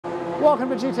Welcome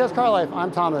to GTS Car Life. I'm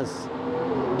Thomas.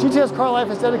 GTS Car Life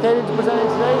is dedicated to presenting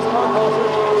today's car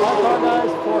culture by car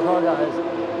guys for car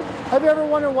guys. Have you ever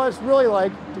wondered what it's really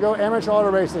like to go amateur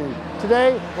auto racing?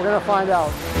 Today, we're going to find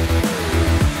out.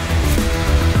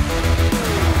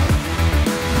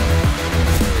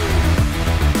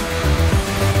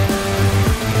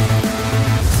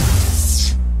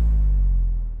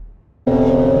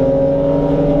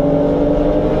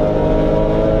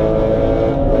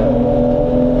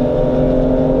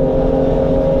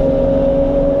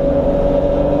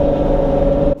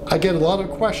 I get a lot of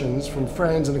questions from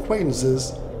friends and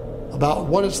acquaintances about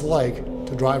what it's like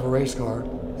to drive a race car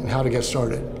and how to get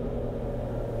started.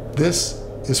 This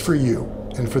is for you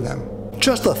and for them.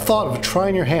 Just the thought of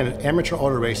trying your hand at amateur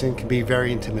auto racing can be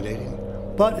very intimidating,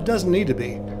 but it doesn't need to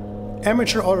be.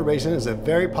 Amateur auto racing is a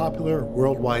very popular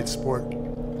worldwide sport.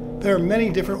 There are many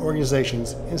different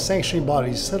organizations and sanctioning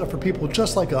bodies set up for people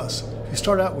just like us who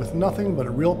start out with nothing but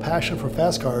a real passion for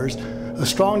fast cars, a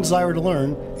strong desire to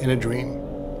learn, and a dream.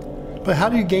 But how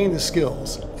do you gain the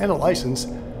skills and a license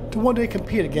to one day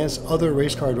compete against other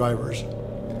race car drivers?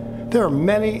 There are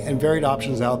many and varied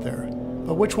options out there,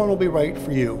 but which one will be right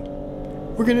for you?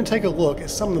 We're going to take a look at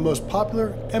some of the most popular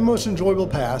and most enjoyable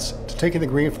paths to taking the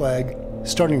green flag,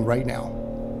 starting right now.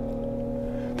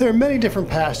 There are many different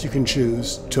paths you can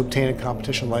choose to obtain a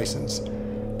competition license.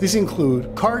 These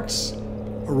include karts,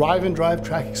 arrive and drive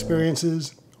track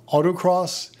experiences,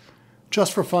 autocross,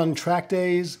 just for fun track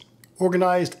days,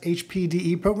 organized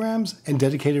HPDE programs, and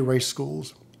dedicated race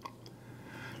schools.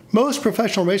 Most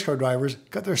professional race car drivers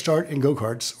got their start in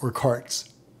go-karts or karts.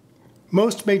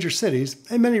 Most major cities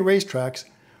and many racetracks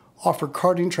offer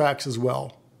karting tracks as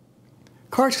well.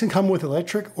 Karts can come with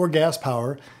electric or gas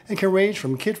power and can range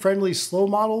from kid-friendly slow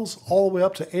models all the way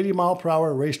up to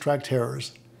 80-mile-per-hour racetrack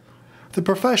terrors. The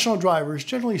professional drivers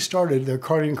generally started their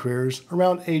karting careers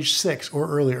around age 6 or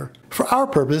earlier. For our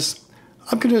purpose,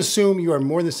 I'm going to assume you are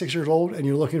more than 6 years old and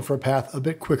you're looking for a path a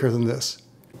bit quicker than this.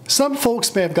 Some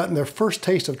folks may have gotten their first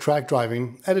taste of track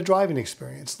driving at a driving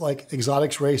experience like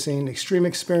Exotics Racing, Extreme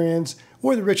Experience,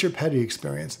 or the Richard Petty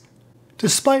Experience.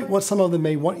 Despite what some of them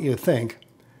may want you to think,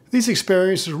 these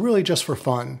experiences are really just for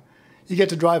fun. You get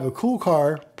to drive a cool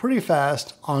car pretty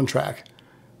fast on track,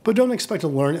 but don't expect to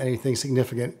learn anything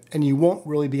significant and you won't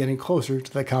really be any closer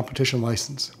to that competition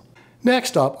license.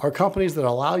 Next up are companies that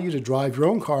allow you to drive your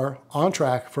own car on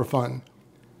track for fun.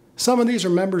 Some of these are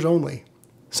members only.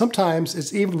 Sometimes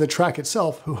it's even the track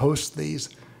itself who hosts these.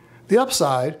 The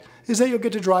upside is that you'll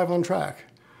get to drive on track,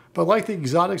 but like the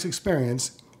Exotics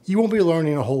Experience, you won't be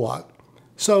learning a whole lot.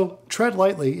 So tread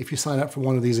lightly if you sign up for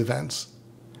one of these events.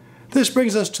 This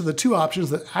brings us to the two options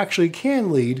that actually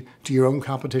can lead to your own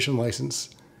competition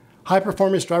license: High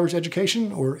Performance Drivers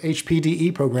Education, or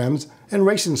HPDE programs, and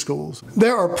racing schools.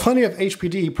 There are plenty of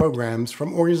HPDE programs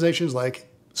from organizations like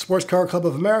Sports Car Club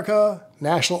of America,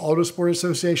 National Autosport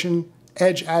Association,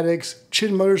 Edge Addicts,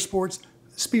 Chin Motorsports,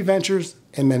 Speed Ventures,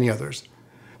 and many others.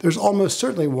 There's almost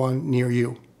certainly one near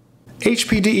you.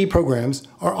 HPDE programs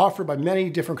are offered by many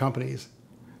different companies.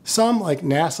 Some, like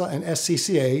NASA and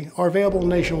SCCA, are available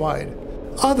nationwide.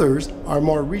 Others are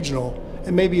more regional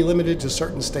and may be limited to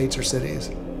certain states or cities.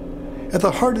 At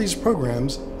the heart of these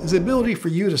programs is the ability for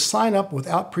you to sign up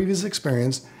without previous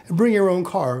experience and bring your own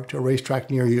car to a racetrack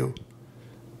near you.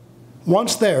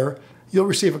 Once there, you'll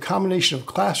receive a combination of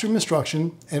classroom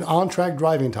instruction and on-track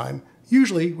driving time,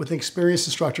 usually with an experienced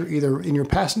instructor either in your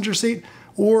passenger seat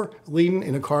or leading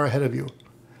in a car ahead of you.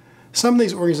 Some of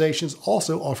these organizations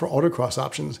also offer autocross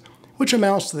options, which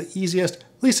amounts to the easiest,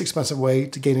 least expensive way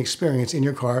to gain experience in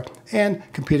your car and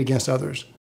compete against others.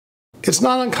 It's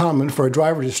not uncommon for a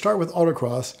driver to start with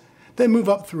autocross, then move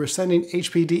up through ascending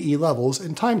HPDE levels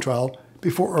in time trial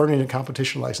before earning a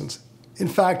competition license. In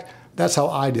fact, that's how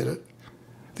I did it.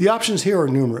 The options here are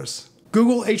numerous.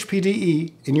 Google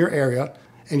HPDE in your area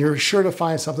and you're sure to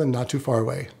find something not too far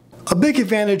away. A big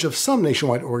advantage of some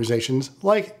nationwide organizations,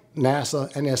 like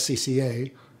NASA and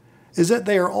SCCA, is that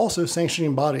they are also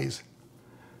sanctioning bodies.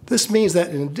 This means that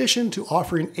in addition to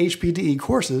offering HPDE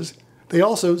courses, they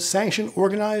also sanction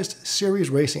organized series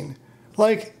racing,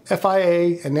 like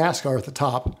FIA and NASCAR at the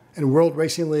top, and World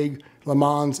Racing League, Le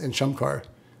Mans, and Chump Car.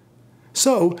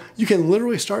 So you can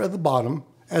literally start at the bottom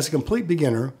as a complete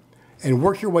beginner and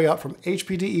work your way up from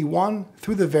HPDE 1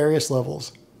 through the various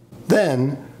levels.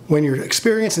 Then, when your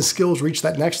experience and skills reach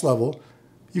that next level,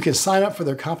 you can sign up for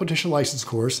their competition license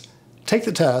course, take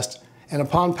the test, and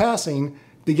upon passing,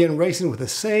 begin racing with the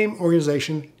same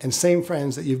organization and same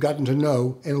friends that you've gotten to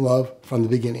know and love from the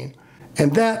beginning.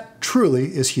 And that truly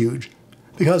is huge,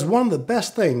 because one of the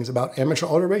best things about amateur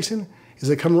auto racing is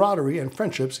the camaraderie and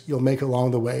friendships you'll make along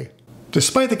the way.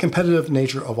 Despite the competitive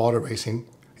nature of auto racing,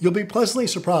 you'll be pleasantly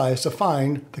surprised to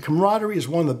find the camaraderie is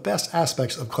one of the best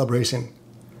aspects of club racing.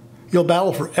 You'll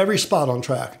battle for every spot on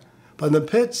track, but in the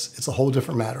pits, it's a whole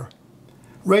different matter.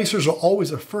 Racers are always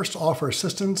the first to offer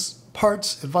assistance,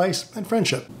 parts, advice, and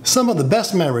friendship. Some of the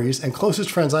best memories and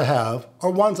closest friends I have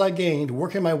are ones I gained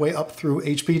working my way up through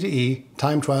HPDE,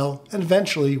 time trial, and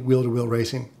eventually wheel-to-wheel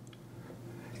racing.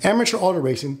 Amateur auto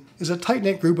racing is a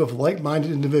tight-knit group of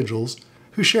like-minded individuals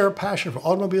who share a passion for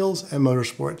automobiles and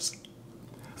motorsports.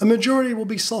 A majority will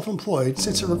be self-employed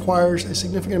since it requires a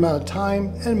significant amount of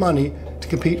time and money to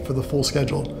compete for the full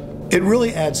schedule. It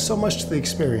really adds so much to the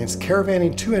experience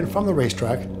caravanning to and from the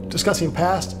racetrack, discussing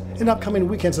past and upcoming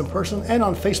weekends in person and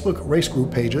on Facebook race group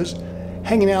pages,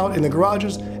 hanging out in the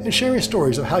garages and sharing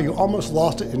stories of how you almost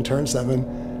lost it in turn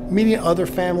 7, meeting other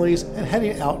families and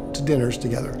heading out to dinners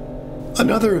together.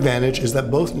 Another advantage is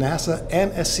that both NASA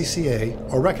and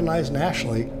SCCA are recognized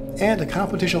nationally, and a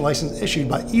competition license issued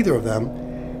by either of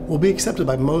them will be accepted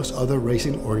by most other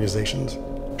racing organizations.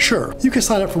 Sure, you can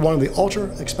sign up for one of the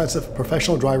ultra-expensive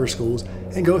professional driver schools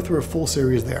and go through a full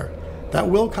series there. That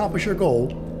will accomplish your goal,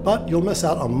 but you'll miss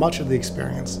out on much of the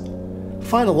experience.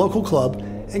 Find a local club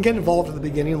and get involved at the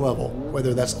beginning level,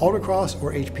 whether that's autocross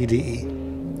or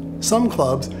HPDE. Some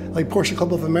clubs, like Porsche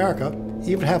Club of America,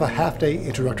 even have a half-day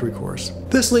introductory course.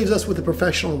 This leaves us with the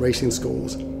professional racing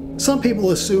schools. Some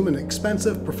people assume an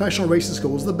expensive professional racing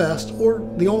school is the best or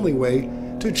the only way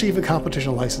to achieve a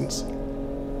competition license.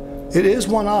 It is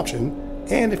one option,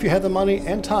 and if you have the money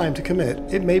and time to commit,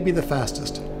 it may be the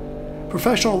fastest.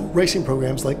 Professional racing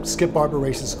programs like Skip Barber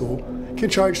Racing School can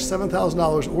charge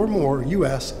 $7,000 or more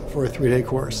US for a 3-day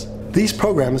course. These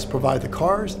programs provide the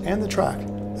cars and the track,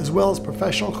 as well as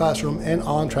professional classroom and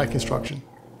on-track instruction.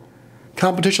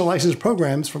 Competition license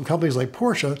programs from companies like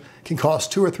Porsche can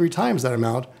cost 2 or 3 times that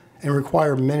amount and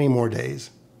require many more days.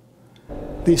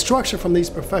 The instruction from these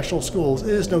professional schools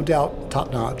is no doubt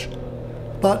top-notch.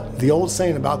 But the old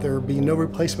saying about there being no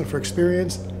replacement for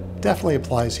experience definitely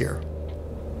applies here.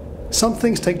 Some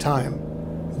things take time.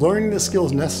 Learning the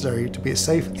skills necessary to be a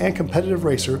safe and competitive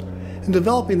racer and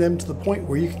developing them to the point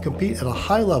where you can compete at a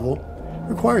high level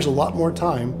requires a lot more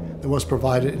time than was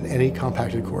provided in any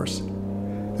compacted course.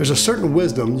 There's a certain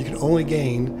wisdom you can only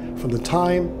gain from the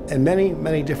time and many,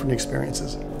 many different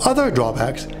experiences. Other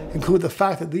drawbacks include the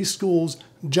fact that these schools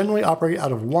generally operate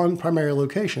out of one primary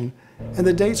location and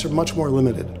the dates are much more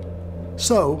limited.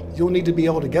 So you'll need to be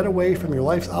able to get away from your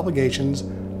life's obligations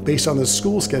based on the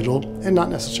school schedule and not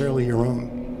necessarily your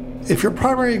own. If your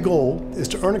primary goal is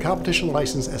to earn a competition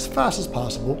license as fast as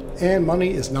possible and money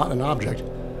is not an object,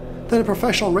 then a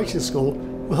professional racing school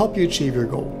will help you achieve your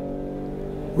goal.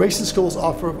 Racing schools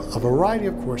offer a variety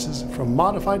of courses from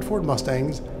modified Ford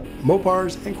Mustangs,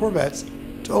 Mopars, and Corvettes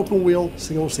to open-wheel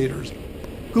single-seaters.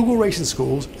 Google racing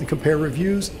schools and compare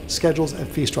reviews, schedules, and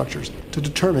fee structures to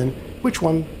determine which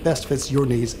one best fits your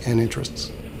needs and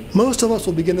interests. Most of us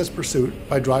will begin this pursuit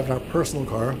by driving our personal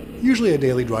car, usually a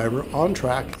daily driver, on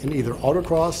track in either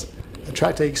autocross, a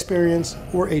track day experience,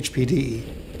 or HPDE.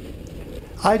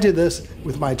 I did this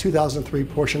with my 2003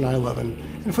 Porsche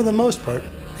 911, and for the most part,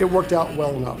 it worked out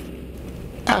well enough.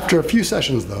 After a few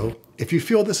sessions though, if you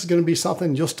feel this is going to be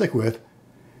something you'll stick with,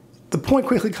 the point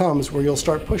quickly comes where you'll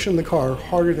start pushing the car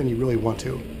harder than you really want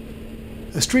to.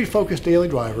 A street-focused daily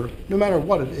driver, no matter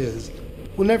what it is,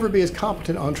 will never be as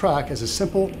competent on track as a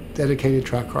simple, dedicated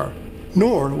track car.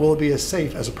 Nor will it be as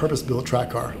safe as a purpose-built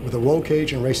track car with a roll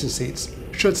cage and racing seats,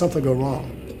 should something go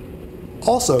wrong.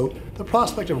 Also, the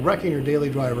prospect of wrecking your daily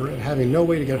driver and having no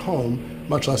way to get home,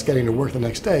 much less getting to work the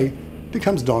next day,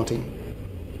 becomes daunting.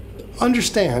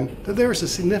 Understand that there is a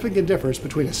significant difference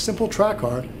between a simple track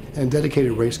car and a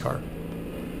dedicated race car.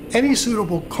 Any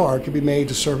suitable car can be made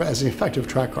to serve as an effective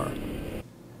track car.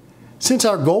 Since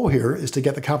our goal here is to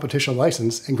get the competition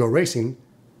license and go racing,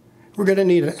 we're going to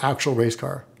need an actual race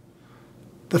car.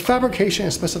 The fabrication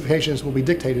and specifications will be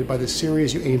dictated by the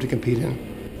series you aim to compete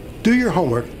in. Do your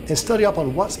homework and study up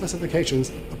on what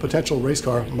specifications a potential race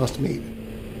car must meet.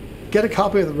 Get a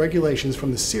copy of the regulations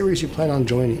from the series you plan on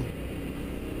joining.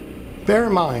 Bear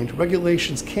in mind,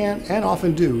 regulations can and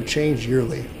often do change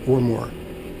yearly or more.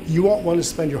 You won't want to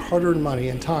spend your hard-earned money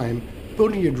and time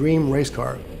building your dream race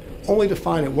car, only to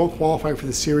find it won't qualify for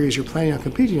the series you're planning on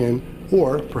competing in,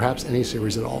 or perhaps any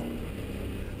series at all.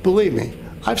 Believe me,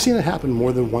 I've seen it happen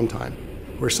more than one time,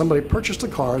 where somebody purchased a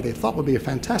car they thought would be a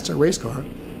fantastic race car,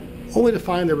 only to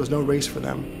find there was no race for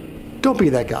them. Don't be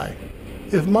that guy.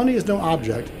 If money is no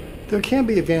object, there can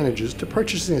be advantages to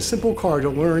purchasing a simple car to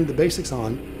learn the basics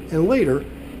on, and later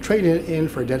trading it in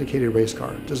for a dedicated race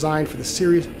car designed for the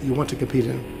series you want to compete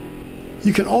in.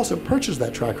 You can also purchase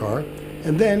that track car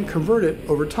and then convert it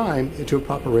over time into a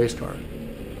proper race car.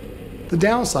 The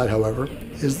downside, however,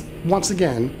 is once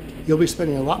again, you'll be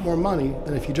spending a lot more money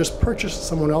than if you just purchased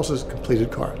someone else's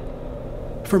completed car.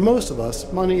 For most of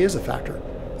us, money is a factor,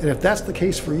 and if that's the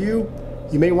case for you,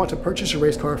 you may want to purchase your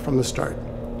race car from the start.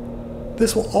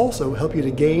 This will also help you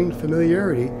to gain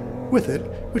familiarity with it,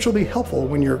 which will be helpful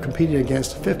when you're competing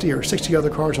against 50 or 60 other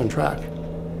cars on track.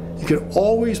 You can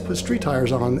always put street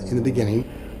tires on in the beginning,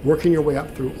 working your way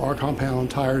up through R-compound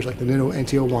tires like the Nitto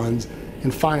NT01s,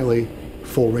 and finally,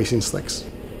 full racing slicks.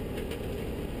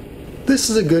 This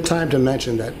is a good time to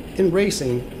mention that in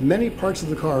racing, many parts of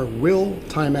the car will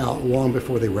time out long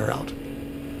before they wear out.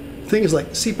 Things like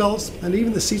seatbelts and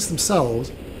even the seats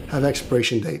themselves have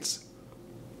expiration dates.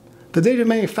 The date of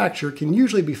manufacture can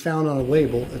usually be found on a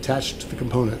label attached to the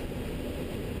component.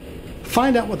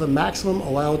 Find out what the maximum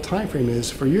allowed time frame is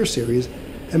for your series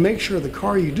and make sure the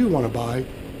car you do want to buy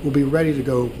will be ready to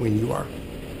go when you are.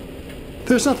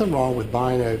 There's nothing wrong with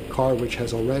buying a car which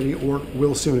has already or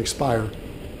will soon expire,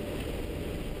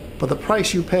 but the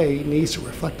price you pay needs to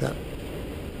reflect that.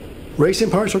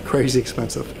 Racing parts are crazy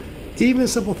expensive. Even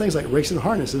simple things like racing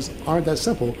harnesses aren't that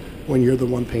simple when you're the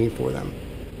one paying for them.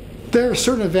 There are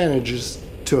certain advantages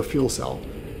to a fuel cell,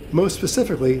 most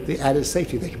specifically the added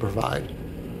safety they can provide.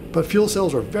 But fuel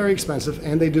cells are very expensive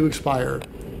and they do expire.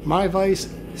 My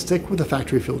advice, stick with the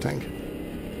factory fuel tank.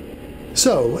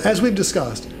 So, as we've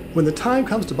discussed, when the time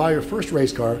comes to buy your first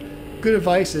race car, good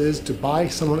advice is to buy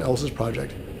someone else's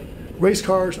project. Race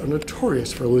cars are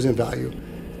notorious for losing value,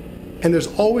 and there's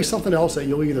always something else that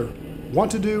you'll either want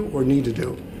to do or need to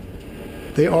do.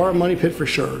 They are a money pit for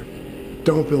sure.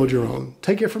 Don't build your own.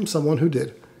 Take it from someone who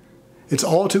did. It's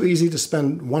all too easy to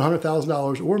spend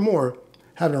 $100,000 or more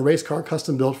having a race car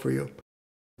custom built for you.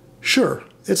 Sure,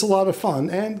 it's a lot of fun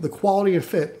and the quality and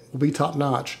fit will be top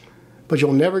notch, but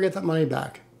you'll never get that money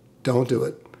back. Don't do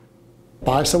it.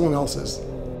 Buy someone else's.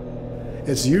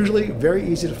 It's usually very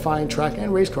easy to find track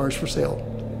and race cars for sale.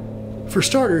 For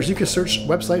starters, you can search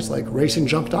websites like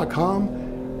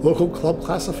racingjunk.com, local club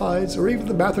classifieds, or even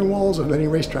the bathroom walls of many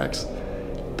racetracks.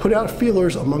 Put out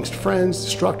feelers amongst friends,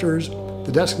 instructors,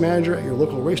 the desk manager at your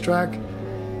local racetrack,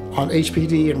 on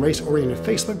HPD and race-oriented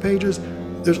Facebook pages.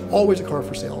 There's always a car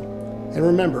for sale. And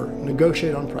remember,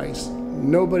 negotiate on price.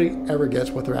 Nobody ever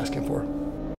gets what they're asking for.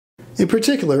 In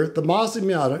particular, the Mazda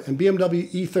Miata and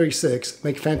BMW E36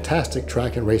 make fantastic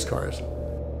track and race cars.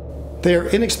 They are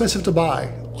inexpensive to buy,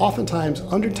 oftentimes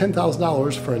under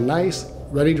 $10,000 for a nice,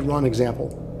 ready-to-run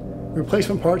example.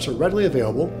 Replacement parts are readily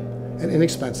available and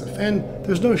inexpensive, and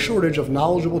there's no shortage of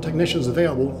knowledgeable technicians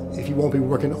available if you won't be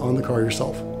working on the car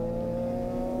yourself.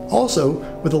 Also,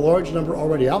 with a large number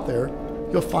already out there,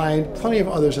 you'll find plenty of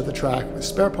others at the track with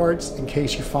spare parts in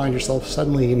case you find yourself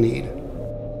suddenly in need.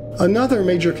 Another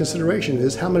major consideration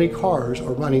is how many cars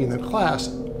are running in the class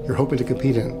you're hoping to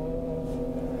compete in.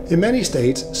 In many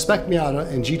states, spec Miata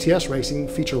and GTS racing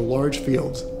feature large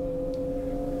fields.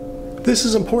 This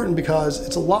is important because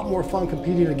it's a lot more fun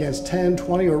competing against 10,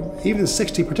 20, or even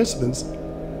 60 participants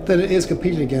than it is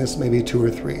competing against maybe 2 or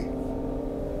 3.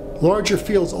 Larger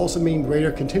fields also mean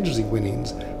greater contingency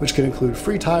winnings, which can include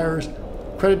free tires,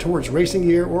 credit towards racing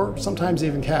gear, or sometimes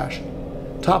even cash.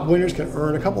 Top winners can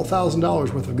earn a couple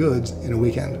 $1,000s worth of goods in a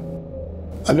weekend.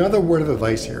 Another word of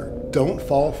advice here, don't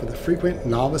fall for the frequent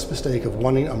novice mistake of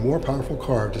wanting a more powerful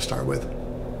car to start with.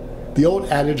 The old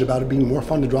adage about it being more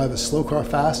fun to drive a slow car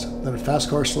fast than a fast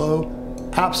car slow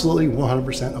absolutely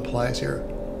 100% applies here.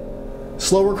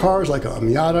 Slower cars like a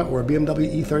Miata or a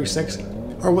BMW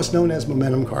E36 are what's known as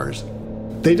momentum cars.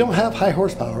 They don't have high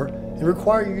horsepower and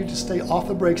require you to stay off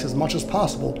the brakes as much as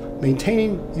possible,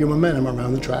 maintaining your momentum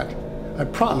around the track. I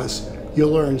promise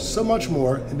you'll learn so much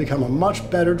more and become a much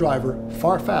better driver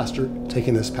far faster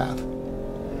taking this path.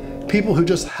 People who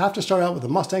just have to start out with a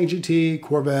Mustang GT,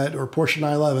 Corvette, or Porsche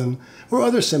 911, or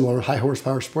other similar high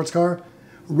horsepower sports car,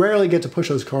 rarely get to push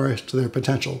those cars to their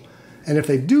potential. And if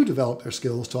they do develop their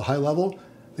skills to a high level,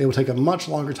 they will take a much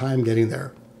longer time getting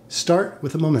there. Start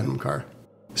with a momentum car.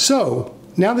 So,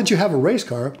 now that you have a race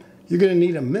car, you're going to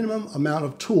need a minimum amount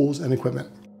of tools and equipment.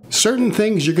 Certain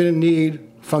things you're going to need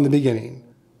from the beginning: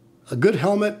 a good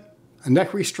helmet, a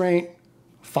neck restraint,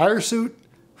 fire suit,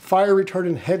 fire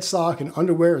retardant head sock and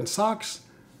underwear and socks,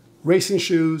 racing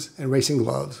shoes, and racing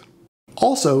gloves.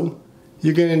 Also,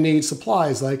 you're going to need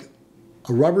supplies like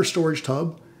a rubber storage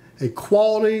tub, a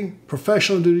quality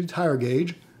professional duty tire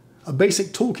gauge, a basic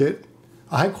toolkit,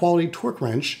 a high quality torque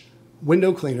wrench,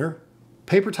 window cleaner,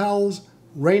 paper towels,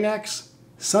 Rain-X,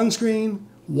 sunscreen,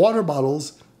 water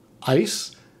bottles,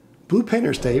 ice, blue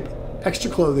painter's tape,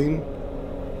 extra clothing,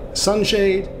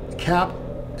 sunshade, a cap,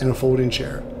 and a folding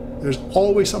chair. there's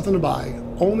always something to buy.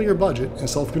 Only your budget and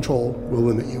self-control will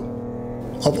limit you.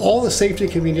 Of all the safety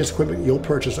and convenience equipment you'll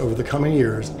purchase over the coming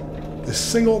years, the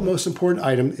single most important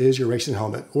item is your racing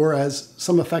helmet, or as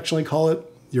some affectionately call it,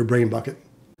 your brain bucket.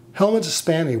 Helmets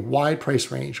span a wide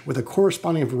price range with a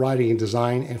corresponding variety in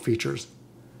design and features.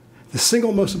 The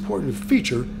single most important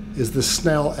feature is the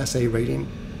Snell SA rating.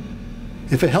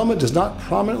 If a helmet does not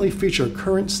prominently feature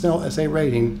current Snell SA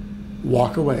rating,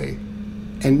 walk away.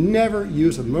 And never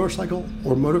use a motorcycle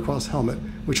or motocross helmet,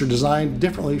 which are designed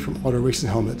differently from auto racing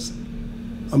helmets.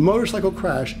 A motorcycle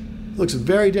crash looks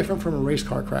very different from a race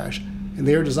car crash, and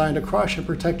they are designed to crush and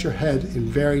protect your head in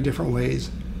very different ways.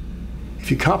 If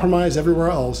you compromise everywhere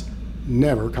else,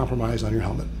 never compromise on your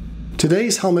helmet.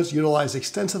 Today's helmets utilize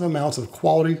extensive amounts of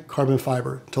quality carbon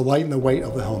fiber to lighten the weight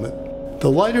of the helmet.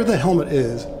 The lighter the helmet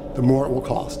is, the more it will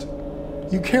cost.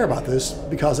 You care about this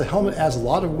because a helmet adds a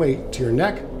lot of weight to your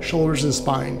neck, shoulders, and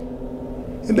spine.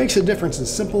 It makes a difference in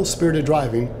simple, spirited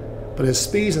driving, but as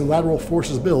speeds and lateral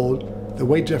forces build, the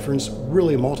weight difference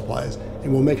really multiplies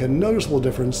and will make a noticeable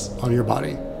difference on your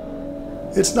body.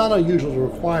 It's not unusual to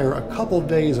require a couple of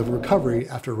days of recovery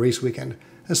after a race weekend,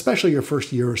 especially your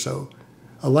first year or so.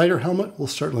 A lighter helmet will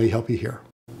certainly help you here.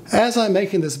 As I'm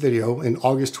making this video in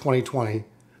August 2020,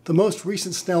 the most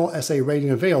recent Snell SA rating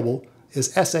available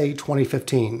is SA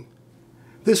 2015.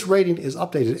 This rating is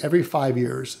updated every 5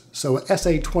 years, so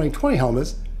SA 2020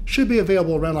 helmets should be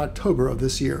available around October of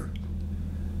this year.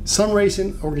 Some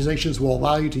racing organizations will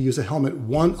allow you to use a helmet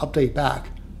one update back,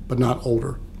 but not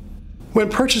older. When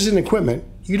purchasing equipment,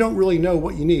 you don't really know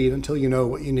what you need until you know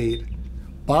what you need.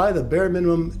 Buy the bare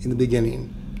minimum in the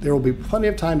beginning. There will be plenty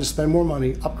of time to spend more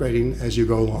money upgrading as you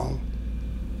go along.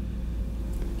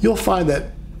 You'll find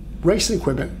that racing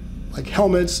equipment, like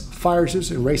helmets, fire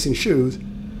suits, and racing shoes,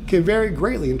 can vary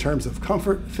greatly in terms of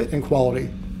comfort, fit, and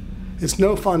quality. It's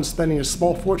no fun spending a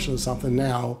small fortune on something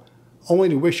now, only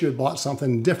to wish you had bought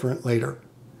something different later.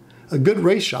 A good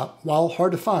race shop, while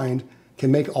hard to find,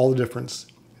 can make all the difference.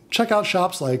 Check out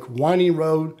shops like Winding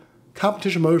Road,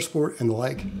 Competition Motorsport, and the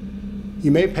like.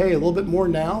 You may pay a little bit more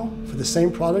now for the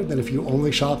same product than if you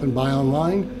only shop and buy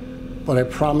online, but I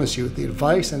promise you, the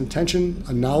advice and attention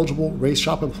a knowledgeable race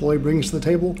shop employee brings to the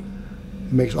table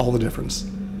makes all the difference.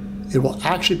 It will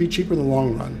actually be cheaper in the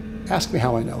long run. Ask me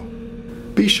how I know.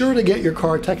 Be sure to get your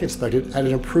car tech inspected at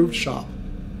an approved shop.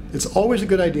 It's always a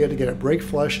good idea to get it brake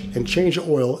flush and change the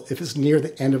oil if it's near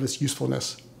the end of its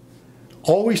usefulness.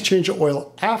 Always change the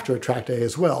oil after a track day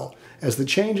as well, as the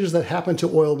changes that happen to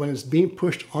oil when it's being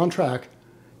pushed on track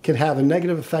can have a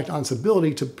negative effect on its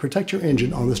ability to protect your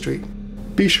engine on the street.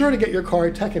 Be sure to get your car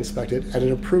tech inspected at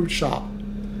an approved shop.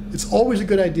 It's always a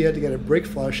good idea to get it brake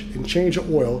flush and change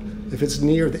the oil if it's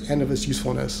near the end of its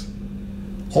usefulness.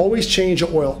 Always change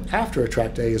the oil after a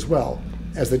track day as well,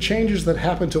 as the changes that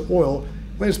happen to oil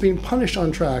when it's being punished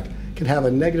on track can have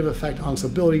a negative effect on its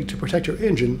ability to protect your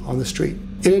engine on the street.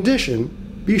 In addition,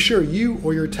 be sure you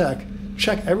or your tech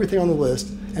check everything on the list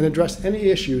and address any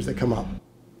issues that come up.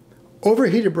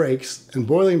 Overheated brakes and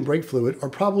boiling brake fluid are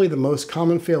probably the most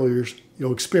common failures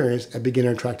you'll experience at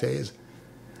beginner track days.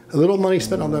 A little money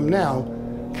spent on them now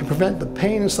can prevent the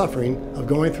pain and suffering of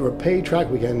going through a paid track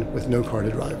weekend with no car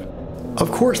to drive. Of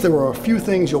course, there are a few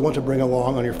things you'll want to bring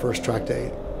along on your first track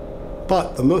day,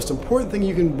 but the most important thing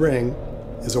you can bring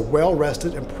is a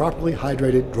well-rested and properly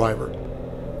hydrated driver.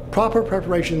 Proper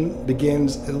preparation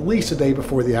begins at least a day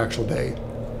before the actual day.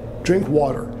 Drink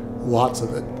water, lots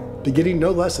of it, beginning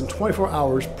no less than 24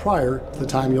 hours prior to the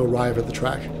time you'll arrive at the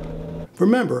track.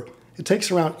 Remember, it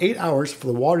takes around 8 hours for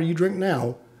the water you drink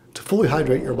now to fully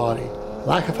hydrate your body.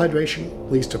 Lack of hydration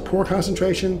leads to poor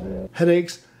concentration,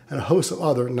 headaches, and a host of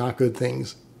other not good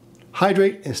things.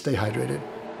 Hydrate and stay hydrated.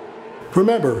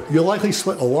 Remember, you'll likely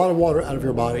sweat a lot of water out of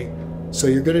your body, so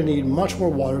you're going to need much more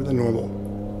water than normal.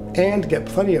 And get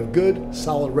plenty of good,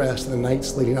 solid rest in the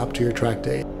nights leading up to your track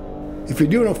day. If you're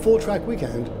doing a full track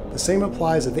weekend, the same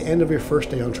applies at the end of your first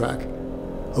day on track.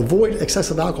 Avoid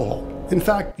excessive alcohol. In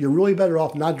fact, you're really better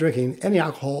off not drinking any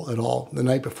alcohol at all the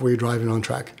night before you're driving on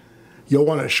track. You'll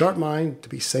want a sharp mind to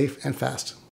be safe and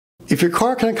fast. If your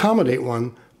car can accommodate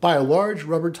one, buy a large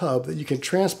rubber tub that you can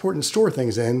transport and store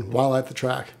things in while at the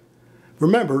track.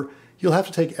 Remember, you'll have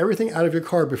to take everything out of your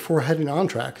car before heading on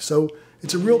track, so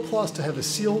it's a real plus to have a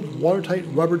sealed, watertight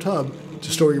rubber tub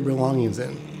to store your belongings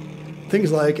in.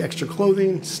 Things like extra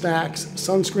clothing, snacks,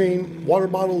 sunscreen, water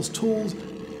bottles, tools,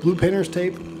 blue painter's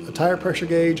tape, a tire pressure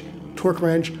gauge, torque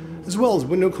wrench, as well as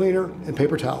window cleaner and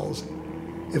paper towels.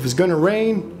 If it's going to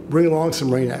rain, bring along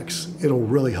some Rain-X. It'll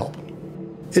really help.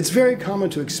 It's very common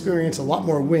to experience a lot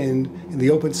more wind in the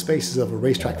open spaces of a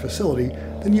racetrack facility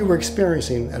than you were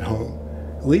experiencing at home.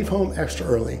 leave home extra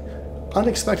early.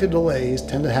 Unexpected delays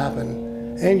tend to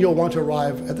happen, and you'll want to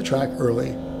arrive at the track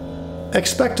early.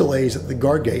 Expect delays at the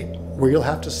guard gate, where you'll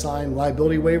have to sign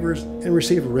liability waivers and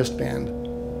receive a wristband.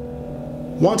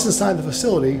 Once inside the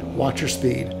facility, watch your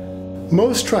speed.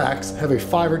 Most tracks have a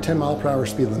 5 or 10 mile per hour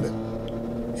speed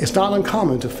limit. It's not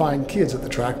uncommon to find kids at the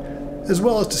track, as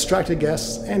well as distracted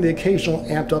guests and the occasional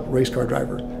amped up race car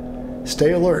driver.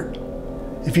 Stay alert.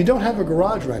 If you don't have a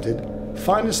garage rented,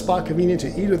 find a spot convenient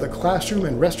to either the classroom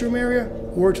and restroom area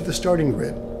or to the starting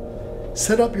grid.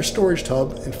 Set up your storage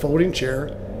tub and folding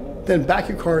chair, then back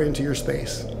your car into your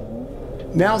space.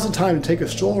 Now's the time to take a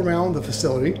stroll around the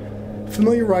facility,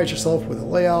 familiarize yourself with the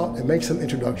layout, and make some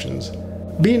introductions.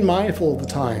 Being mindful of the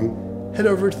time, head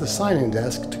over to the sign-in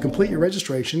desk to complete your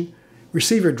registration,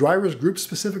 receive your driver's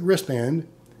group-specific wristband,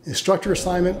 instructor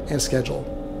assignment, and schedule.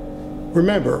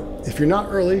 Remember, if you're not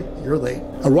early, you're late.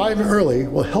 Arriving early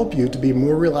will help you to be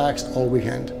more relaxed all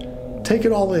weekend. Take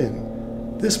it all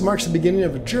in. This marks the beginning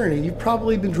of a journey you've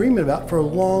probably been dreaming about for a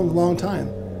long, long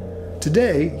time.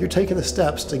 Today, you're taking the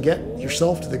steps to get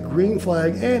yourself to the green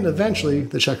flag and eventually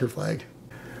the checkered flag.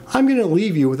 I'm going to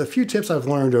leave you with a few tips I've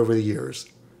learned over the years.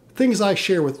 Things I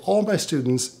share with all my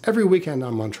students every weekend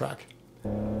I'm on track.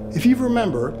 If you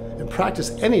remember and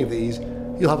practice any of these,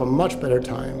 you'll have a much better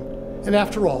time. And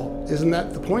after all, isn't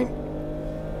that the point?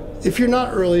 If you're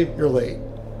not early, you're late.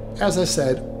 As I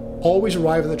said, always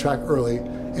arrive at the track early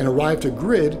and arrive to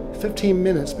grid 15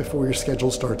 minutes before your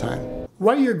scheduled start time.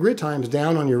 Write your grid times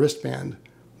down on your wristband.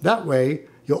 That way,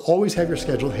 you'll always have your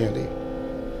schedule handy.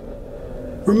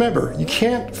 Remember, you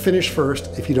can't finish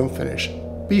first if you don't finish.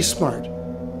 Be smart.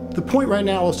 The point right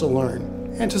now is to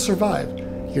learn and to survive.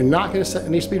 You're not going to set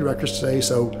any speed records today,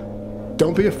 so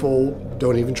don't be a fool,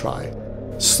 don't even try.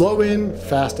 Slow in,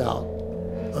 fast out.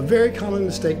 A very common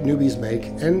mistake newbies make,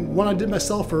 and one I did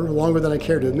myself for longer than I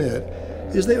care to admit,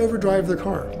 is they overdrive their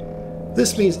car.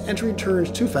 This means entering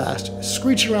turns too fast,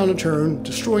 screeching around a turn,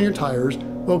 destroying your tires,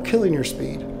 while killing your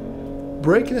speed.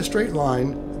 Brake in a straight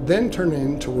line, then turn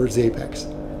in towards the apex.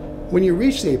 When you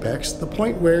reach the apex, the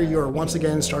point where you are once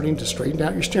again starting to straighten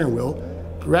out your steering wheel,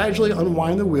 gradually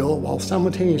unwind the wheel while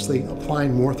simultaneously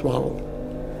applying more throttle.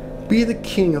 Be the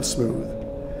king of smooth.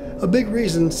 A big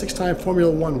reason 6-time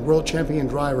Formula One world champion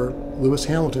driver Lewis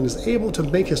Hamilton is able to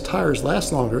make his tires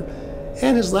last longer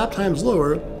and his lap times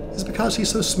lower is because he's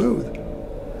so smooth.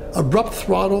 Abrupt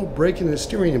throttle, braking, and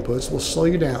steering inputs will slow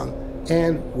you down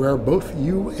and wear both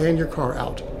you and your car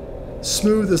out.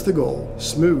 Smooth is the goal.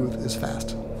 Smooth is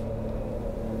fast.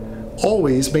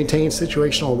 Always maintain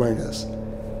situational awareness.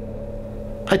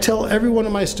 I tell every one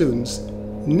of my students,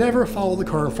 never follow the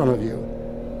car in front of you.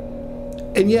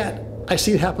 And yet, I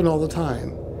see it happen all the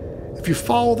time. If you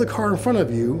follow the car in front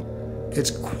of you, it's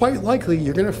quite likely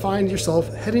you're going to find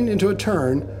yourself heading into a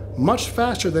turn much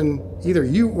faster than either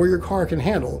you or your car can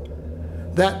handle.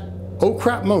 That oh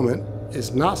crap moment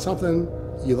is not something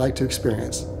you like to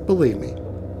experience, believe me.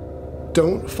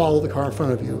 Don't follow the car in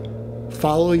front of you.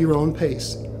 Follow your own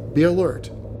pace. Be alert.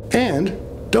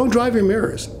 And don't drive your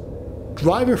mirrors.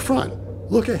 Drive in front.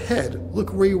 Look ahead.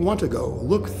 Look where you want to go.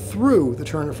 Look through the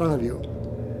turn in front of you.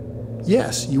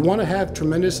 Yes, you want to have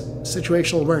tremendous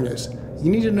situational awareness. You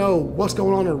need to know what's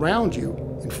going on around you,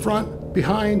 in front,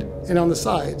 behind, and on the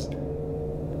sides.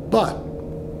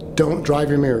 But don't drive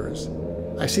your mirrors.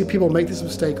 I see people make this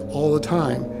mistake all the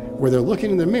time, where they're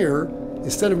looking in the mirror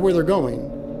instead of where they're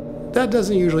going. That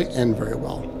doesn't usually end very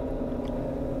well.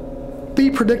 Be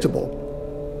predictable.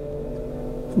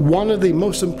 One of the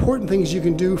most important things you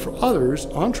can do for others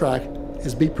on track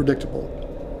is be predictable.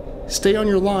 Stay on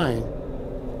your line,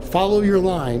 follow your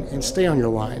line, and stay on your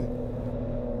line.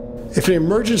 If an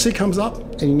emergency comes up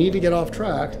and you need to get off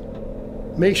track,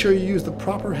 make sure you use the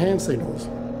proper hand signals.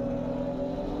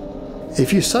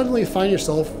 If you suddenly find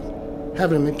yourself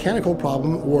having a mechanical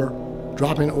problem or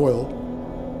dropping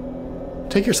oil,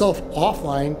 take yourself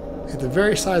offline at the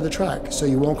very side of the track so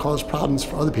you won't cause problems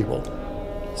for other people.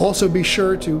 Also be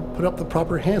sure to put up the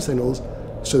proper hand signals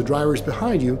so the drivers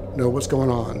behind you know what's going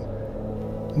on.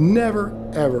 Never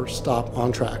ever stop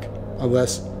on track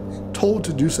unless told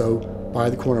to do so by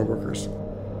the corner workers.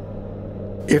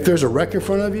 If there's a wreck in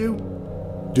front of you,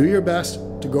 do your best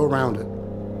to go around it.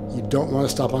 You don't want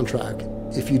to stop on track.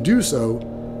 If you do so,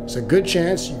 it's a good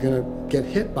chance you're going to get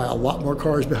hit by a lot more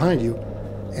cars behind you.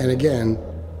 And again,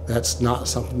 that's not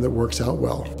something that works out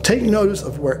well. Take notice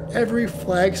of where every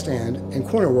flag stand and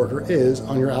corner worker is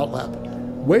on your outlap.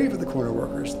 Wave at the corner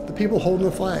workers, the people holding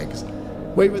the flags.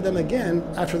 Wave at them again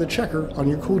after the checker on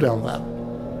your cooldown lap.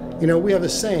 You know, we have a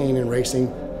saying in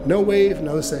racing, no wave,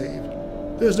 no save.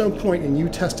 There's no point in you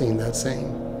testing that saying.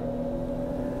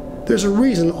 There's a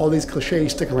reason all these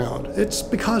cliches stick around. It's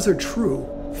because they're true.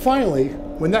 Finally,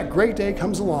 when that great day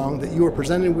comes along that you are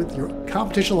presented with your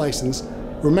competition license,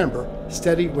 remember,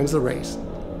 steady wins the race.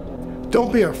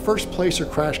 Don't be a first place or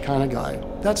crash kind of guy.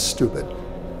 That's stupid.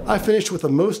 I finished with the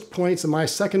most points in my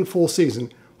second full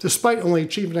season, despite only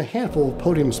achieving a handful of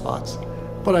podium spots.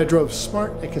 But I drove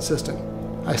smart and consistent.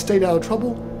 I stayed out of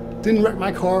trouble, didn't wreck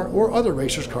my car or other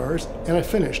racers' cars, and I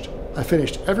finished. I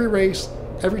finished every race,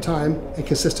 every time, and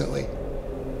consistently.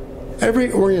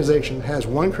 Every organization has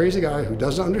one crazy guy who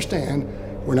doesn't understand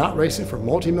we're not racing for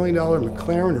multi-million-dollar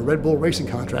McLaren or Red Bull racing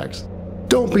contracts.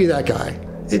 Don't be that guy.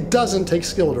 It doesn't take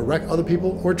skill to wreck other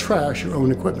people or trash your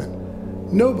own equipment.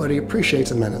 Nobody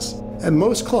appreciates a menace. At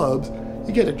most clubs,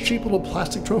 you get a cheap little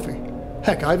plastic trophy.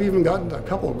 Heck, I've even gotten a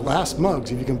couple of glass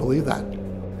mugs, if you can believe that.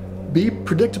 Be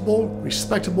predictable,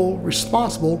 respectable,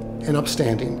 responsible, and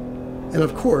upstanding. And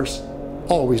of course,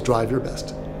 always drive your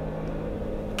best.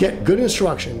 Get good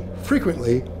instruction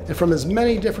frequently and from as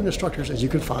many different instructors as you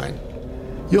can find.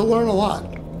 You'll learn a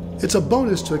lot. It's a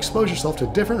bonus to expose yourself to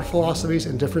different philosophies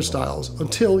and different styles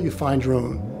until you find your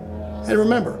own. And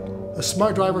remember, a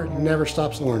smart driver never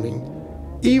stops learning.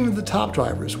 Even the top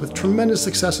drivers with tremendous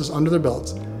successes under their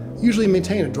belts usually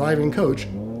maintain a driving coach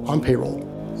on payroll.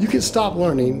 You can stop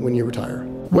learning when you retire.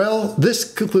 Well,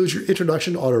 this concludes your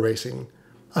introduction to auto racing.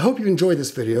 I hope you enjoyed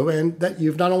this video and that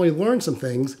you've not only learned some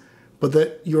things, but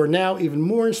that you are now even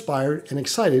more inspired and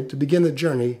excited to begin the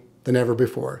journey than ever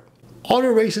before. Auto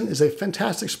racing is a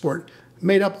fantastic sport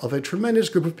made up of a tremendous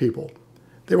group of people.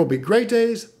 There will be great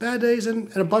days, bad days,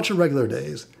 and a bunch of regular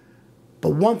days.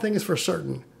 But one thing is for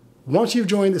certain, once you've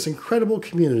joined this incredible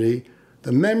community,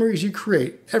 the memories you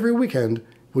create every weekend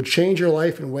will change your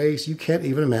life in ways you can't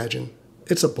even imagine.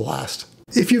 It's a blast.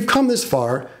 If you've come this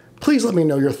far, please let me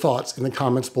know your thoughts in the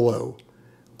comments below.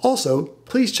 Also,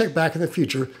 please check back in the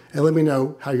future and let me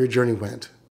know how your journey went.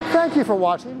 Thank you for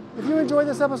watching. If you enjoyed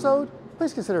this episode,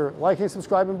 please consider liking and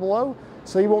subscribing below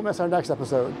so you won't miss our next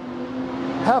episode.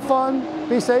 Have fun,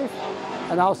 be safe,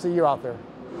 and I'll see you out there.